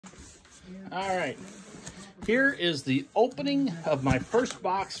All right, here is the opening of my first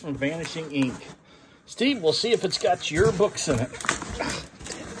box from Vanishing Inc. Steve, we'll see if it's got your books in it. Ah,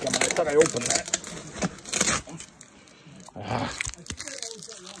 damn, I thought I opened that. Ah.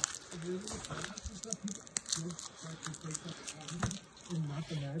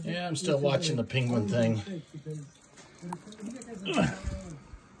 Yeah, I'm still watching the penguin thing.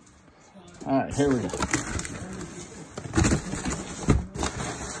 All right, here we go.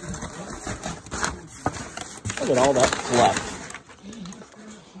 Look at all that fluff.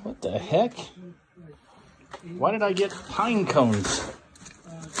 What the heck? Why did I get pine cones?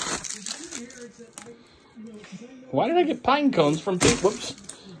 Why did I get pine cones from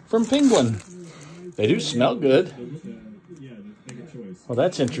Penguin? They do smell good. Well,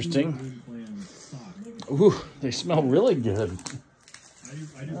 that's interesting. Ooh, they smell really good.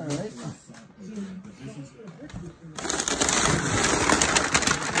 All right.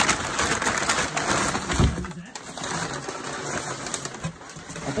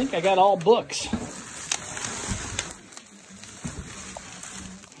 I think I got all books.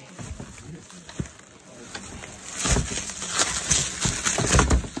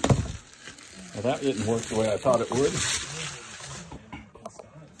 Well, that didn't work the way I thought it would.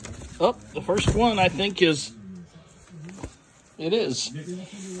 Oh, the first one I think is, it is.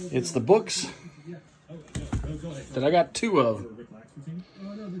 It's the books that I got 2 of.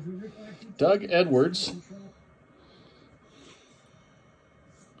 Doug Edwards.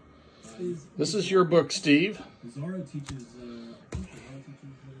 This is your book, Steve.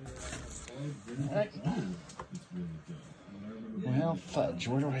 Right. Well, fudge,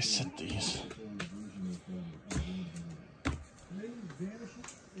 where do I set these?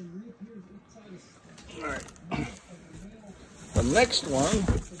 All right. The next one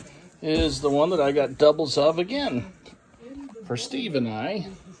is the one that I got doubles of again for Steve and I.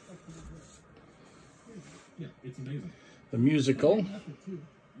 The musical.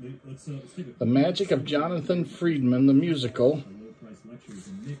 The Magic of Jonathan Friedman, the musical.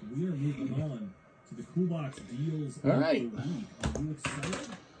 All right.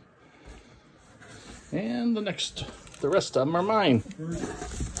 And the rest of them are mine.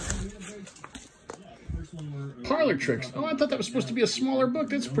 Parlor Tricks. Oh, I thought that was supposed to be a smaller book.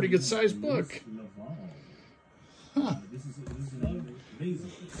 That's a pretty good sized book. Huh.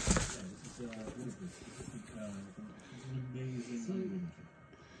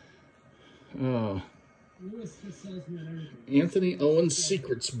 Oh. Anthony Owen's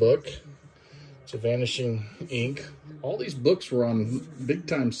Secrets book. It's a Vanishing Inc. All these books were on big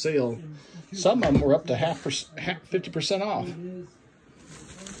time sale. Some of them were up to 50% off.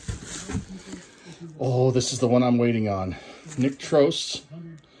 Oh, this is the one I'm waiting on. Nick Trost's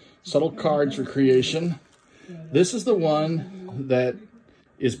Subtle Cards Recreation. This is the one that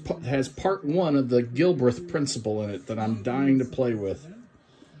has part 1 of the Gilbreth principle in it that I'm dying to play with.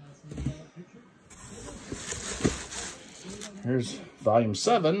 Here's volume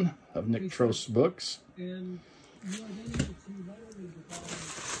 7 of Nick Trost's books.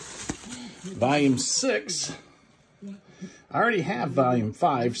 Volume 6. I already have volume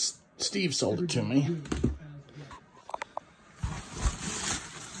 5. Steve sold it to me.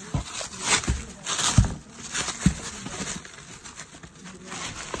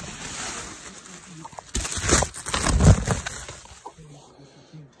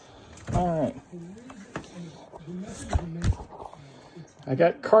 All right. I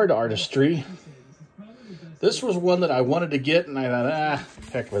got Card Artistry. This was one that I wanted to get, and I thought,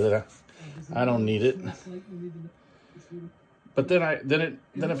 heck with it. I don't need it. But then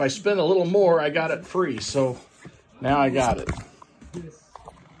if I spend a little more, I got it free. So now I got it.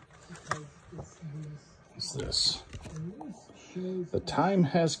 What's this? The Time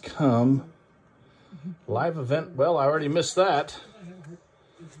Has Come. Live event. Well, I already missed that.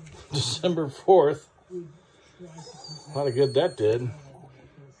 December 4th. A lot of good that did.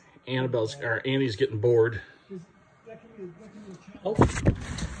 Annie's getting bored. Oh.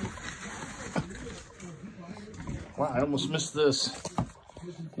 Wow, I almost missed this.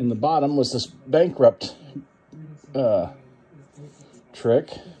 In the bottom was this bankrupt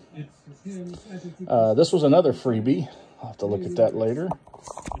trick. This was another freebie. I'll have to look at that later.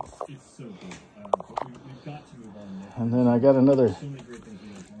 And then I got another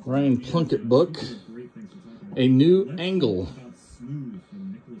Ryan Plunkett book, A New Angle.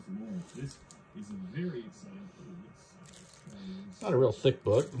 Not a real thick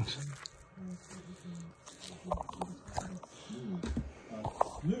book.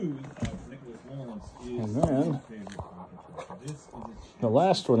 And then the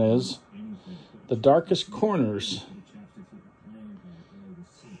last one is The Darkest Corners.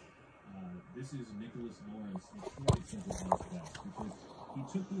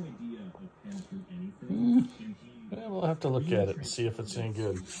 Yeah, we'll have to look at it and see if it's any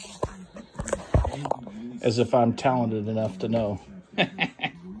good. As if I'm talented enough to know.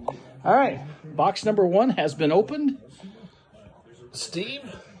 All right, box number 1 has been opened. Steve,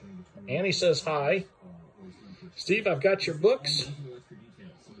 Annie says hi. Steve, I've got your books,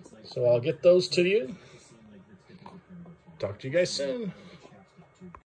 so I'll get those to you. Talk to you guys soon.